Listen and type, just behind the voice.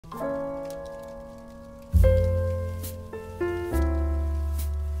How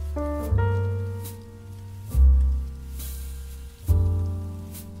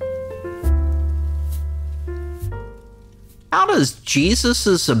does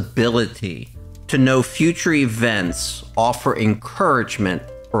Jesus' ability to know future events offer encouragement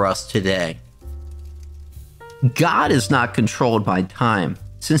for us today? God is not controlled by time,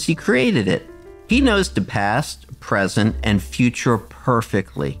 since He created it. He knows the past, present, and future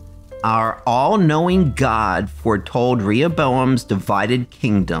perfectly. Our all-knowing God foretold Rehoboam's divided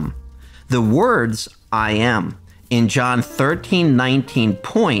kingdom. The words, "I am," in John 13:19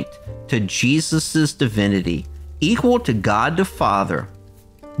 point to Jesus' divinity, equal to God the Father.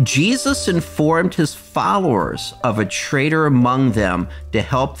 Jesus informed His followers of a traitor among them to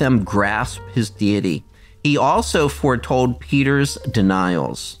help them grasp His deity. He also foretold Peter's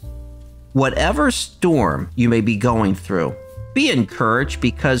denials. Whatever storm you may be going through, be encouraged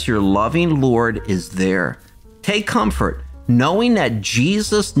because your loving Lord is there. Take comfort knowing that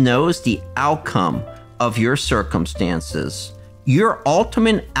Jesus knows the outcome of your circumstances. Your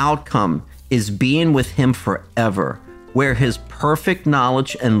ultimate outcome is being with Him forever, where His perfect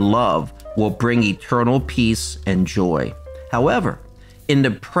knowledge and love will bring eternal peace and joy. However, in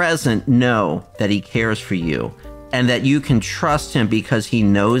the present, know that He cares for you and that you can trust Him because He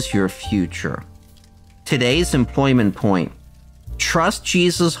knows your future. Today's employment point: trust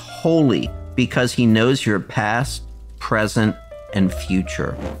Jesus wholly because He knows your past, present, and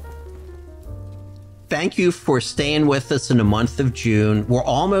future. Thank you for staying with us in the month of June. We're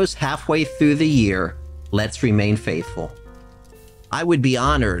almost halfway through the year. Let's remain faithful. I would be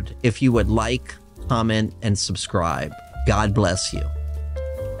honored if you would like, comment, and subscribe. God bless you.